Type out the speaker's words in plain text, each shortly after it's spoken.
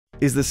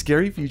is the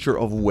scary future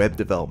of web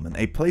development,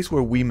 a place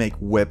where we make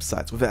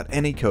websites without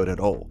any code at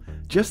all.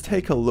 Just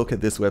take a look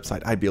at this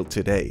website I built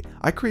today.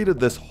 I created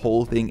this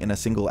whole thing in a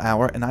single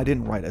hour and I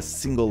didn't write a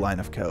single line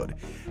of code.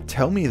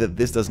 Tell me that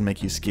this doesn't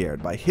make you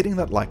scared by hitting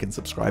that like and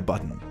subscribe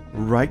button.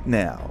 Right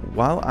now,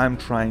 while I'm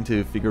trying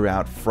to figure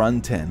out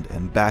front end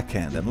and back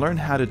end and learn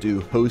how to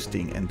do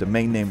hosting and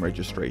domain name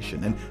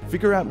registration and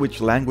figure out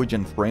which language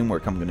and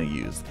framework I'm going to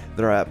use,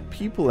 there are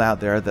people out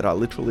there that are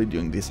literally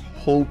doing this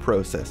whole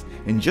process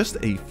in just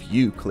a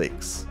few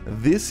clicks.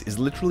 This is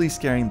literally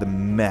scaring the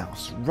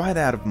mouse right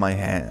out of my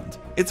hand.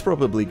 It's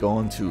probably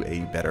gone to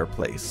a better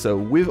place, so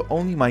with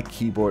only my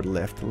keyboard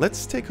left,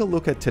 let's take a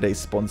look at today's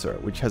sponsor,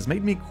 which has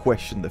made me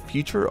question the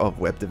future of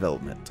web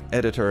development.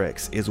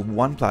 EditorX is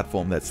one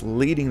platform that's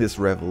leading this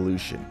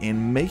revolution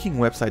in making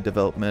website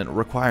development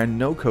require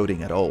no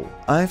coding at all.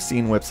 I've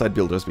seen website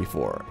builders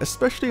before,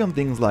 especially on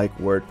things like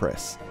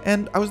WordPress,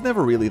 and I was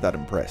never really that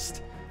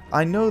impressed.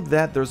 I know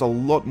that there's a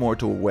lot more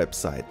to a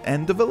website,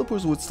 and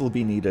developers would still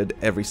be needed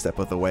every step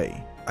of the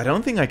way. I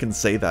don't think I can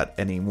say that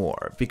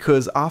anymore,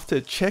 because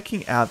after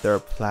checking out their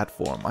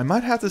platform, I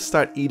might have to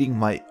start eating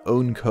my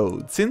own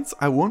code since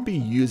I won't be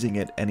using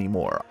it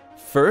anymore.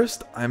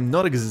 First, I'm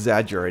not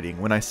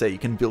exaggerating when I say you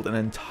can build an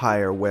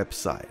entire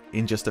website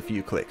in just a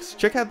few clicks.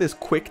 Check out this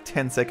quick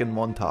 10-second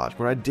montage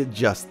where I did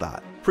just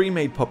that.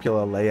 Pre-made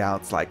popular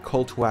layouts like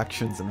call to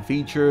actions and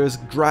features,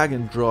 drag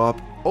and drop,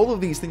 all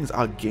of these things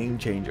are game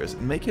changers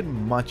and make it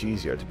much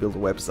easier to build a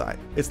website.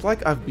 It's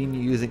like I've been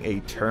using a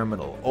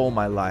terminal all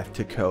my life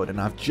to code and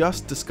I've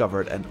just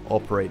discovered an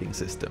operating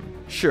system.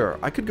 Sure,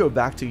 I could go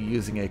back to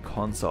using a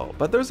console,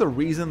 but there's a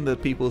reason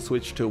that people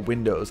switch to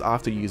Windows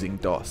after using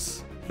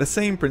DOS. The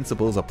same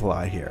principles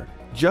apply here.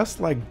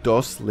 Just like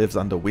DOS lives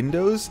under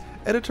Windows,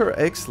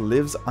 EditorX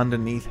lives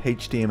underneath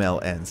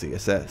HTML and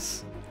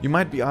CSS. You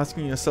might be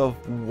asking yourself,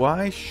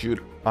 why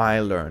should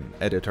I learn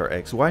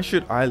EditorX? Why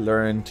should I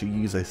learn to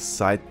use a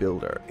site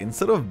builder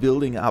instead of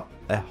building up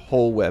a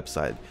whole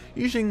website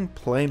using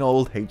plain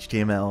old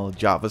HTML,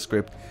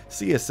 JavaScript,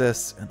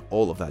 CSS, and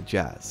all of that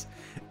jazz?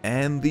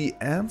 And the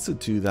answer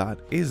to that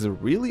is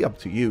really up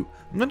to you.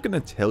 I'm not going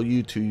to tell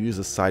you to use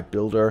a site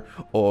builder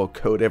or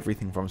code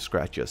everything from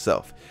scratch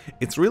yourself.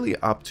 It's really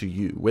up to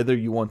you whether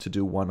you want to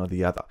do one or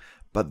the other.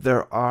 But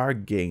there are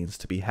gains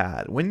to be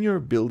had when you're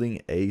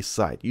building a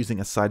site using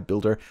a site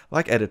builder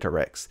like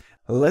EditorX.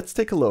 Let's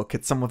take a look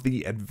at some of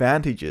the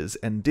advantages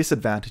and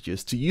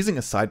disadvantages to using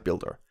a site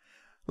builder.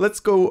 Let's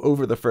go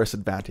over the first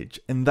advantage,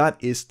 and that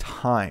is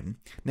time.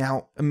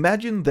 Now,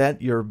 imagine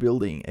that you're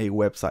building a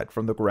website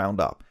from the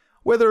ground up.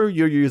 Whether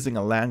you're using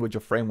a language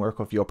or framework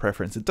of your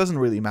preference, it doesn't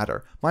really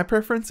matter. My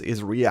preference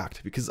is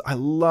React because I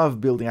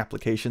love building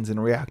applications in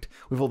React.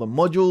 With all the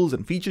modules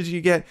and features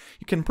you get,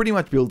 you can pretty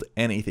much build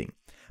anything.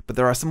 But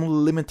there are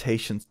some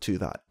limitations to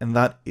that, and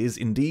that is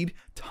indeed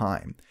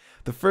time.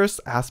 The first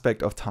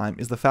aspect of time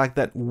is the fact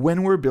that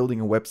when we're building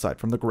a website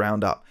from the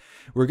ground up,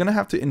 we're going to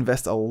have to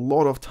invest a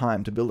lot of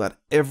time to build out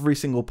every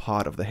single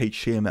part of the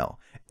HTML,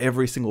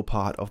 every single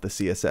part of the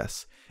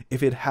CSS.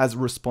 If it has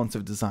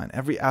responsive design,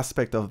 every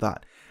aspect of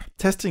that,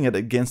 testing it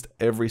against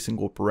every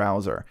single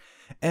browser,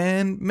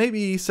 and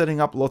maybe setting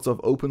up lots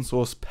of open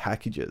source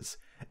packages.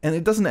 And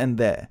it doesn't end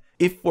there.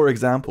 If, for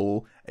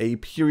example, a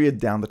period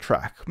down the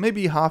track,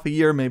 maybe half a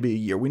year, maybe a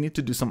year, we need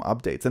to do some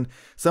updates, and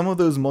some of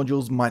those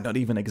modules might not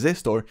even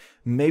exist, or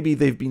maybe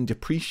they've been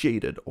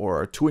depreciated,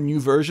 or to a new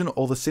version,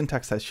 all the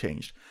syntax has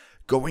changed.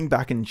 Going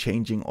back and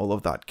changing all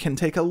of that can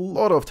take a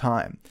lot of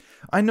time.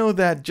 I know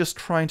that just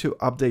trying to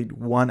update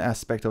one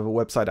aspect of a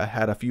website I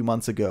had a few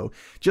months ago,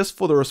 just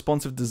for the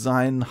responsive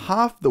design,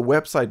 half the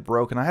website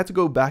broke and I had to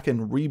go back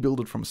and rebuild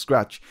it from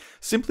scratch,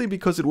 simply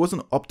because it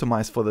wasn't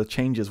optimized for the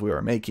changes we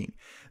were making.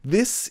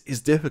 This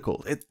is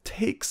difficult. It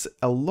takes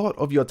a lot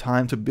of your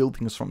time to build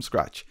things from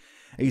scratch.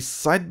 A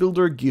site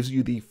builder gives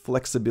you the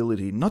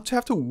flexibility not to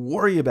have to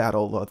worry about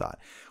all of that.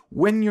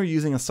 When you're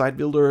using a site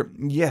builder,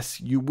 yes,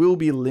 you will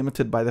be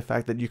limited by the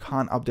fact that you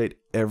can't update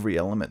every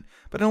element.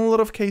 But in a lot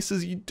of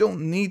cases, you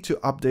don't need to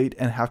update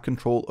and have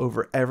control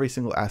over every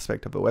single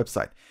aspect of a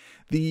website.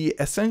 The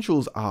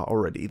essentials are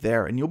already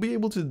there, and you'll be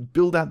able to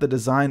build out the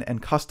design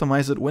and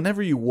customize it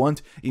whenever you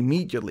want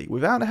immediately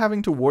without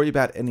having to worry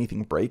about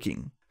anything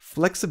breaking.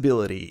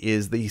 Flexibility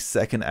is the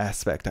second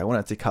aspect I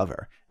wanted to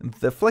cover.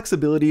 The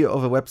flexibility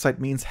of a website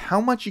means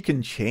how much you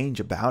can change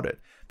about it.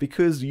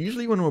 Because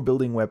usually when we're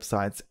building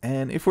websites,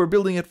 and if we're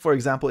building it, for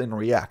example, in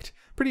React,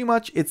 pretty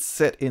much it's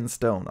set in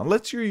stone.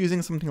 Unless you're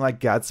using something like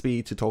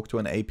Gatsby to talk to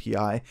an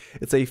API,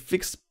 it's a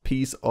fixed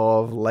piece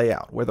of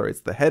layout, whether it's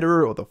the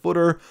header or the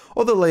footer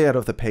or the layout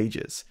of the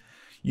pages.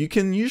 You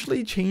can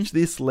usually change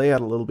this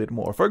layout a little bit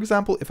more. For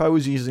example, if I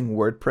was using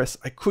WordPress,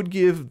 I could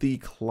give the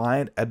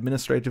client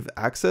administrative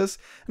access,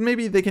 and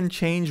maybe they can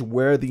change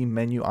where the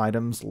menu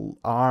items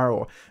are,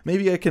 or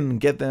maybe I can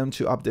get them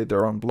to update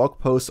their own blog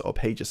posts or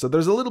pages. So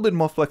there's a little bit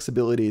more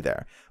flexibility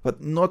there,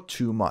 but not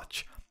too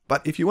much.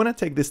 But if you want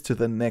to take this to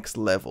the next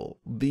level,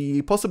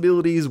 the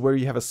possibilities where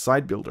you have a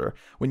site builder,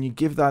 when you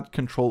give that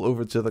control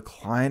over to the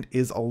client,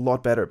 is a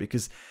lot better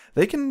because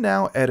they can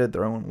now edit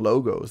their own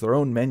logos, their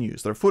own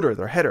menus, their footer,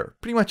 their header,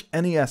 pretty much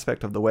any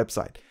aspect of the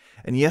website.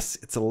 And yes,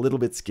 it's a little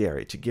bit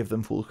scary to give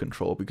them full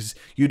control because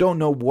you don't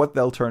know what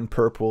they'll turn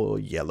purple or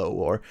yellow,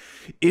 or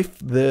if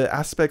the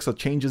aspects or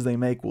changes they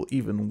make will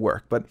even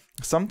work. But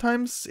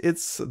sometimes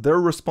it's their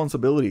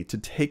responsibility to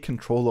take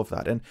control of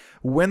that. And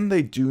when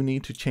they do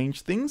need to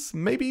change things,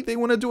 maybe they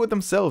want to do it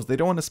themselves. They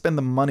don't want to spend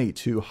the money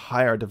to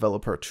hire a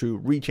developer to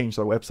rechange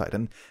their website.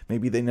 And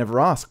maybe they never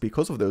ask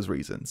because of those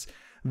reasons.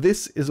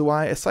 This is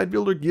why a site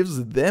builder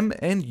gives them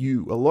and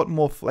you a lot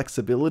more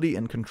flexibility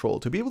and control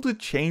to be able to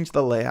change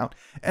the layout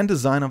and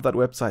design of that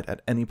website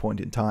at any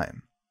point in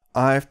time.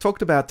 I've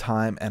talked about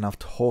time and I've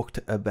talked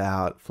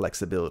about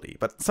flexibility,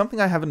 but something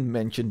I haven't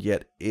mentioned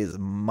yet is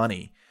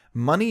money.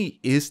 Money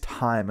is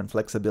time and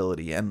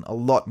flexibility and a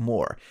lot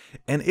more.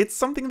 And it's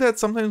something that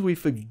sometimes we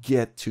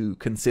forget to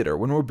consider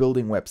when we're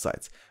building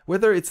websites.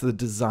 Whether it's the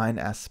design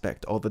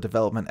aspect or the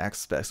development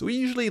aspects, we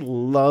usually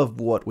love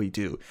what we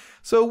do.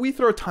 So we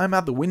throw time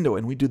out the window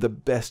and we do the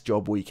best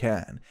job we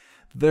can.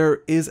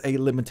 There is a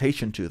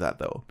limitation to that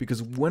though,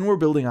 because when we're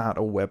building out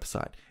a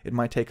website, it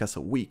might take us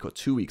a week or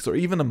 2 weeks or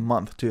even a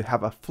month to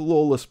have a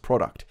flawless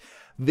product.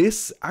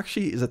 This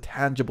actually is a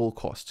tangible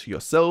cost to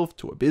yourself,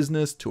 to a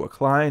business, to a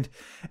client,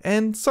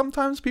 and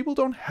sometimes people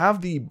don't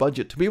have the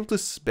budget to be able to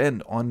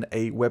spend on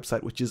a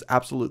website which is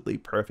absolutely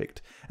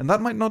perfect. And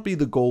that might not be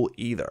the goal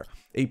either.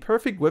 A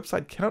perfect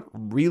website cannot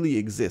really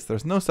exist,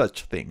 there's no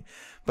such thing.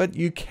 But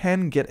you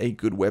can get a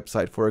good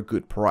website for a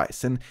good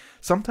price, and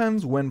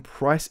sometimes when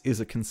price is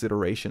a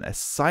consideration, a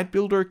site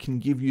builder can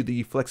give you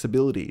the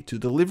flexibility to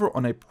deliver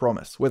on a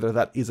promise, whether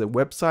that is a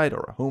website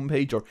or a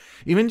homepage or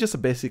even just a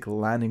basic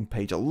landing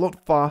page, a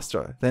lot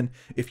faster than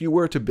if you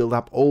were to build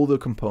up all the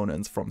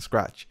components from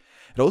scratch.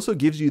 It also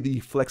gives you the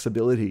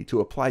flexibility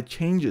to apply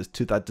changes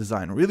to that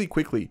design really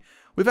quickly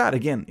without,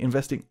 again,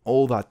 investing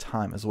all that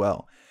time as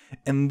well.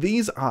 And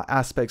these are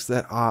aspects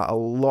that are a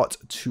lot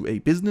to a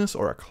business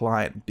or a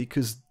client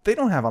because they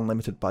don't have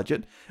unlimited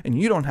budget and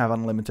you don't have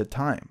unlimited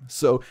time.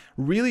 So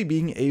really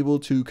being able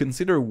to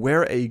consider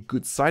where a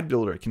good site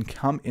builder can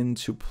come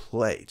into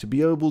play to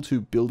be able to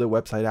build a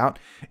website out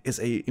is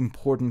an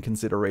important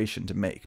consideration to make.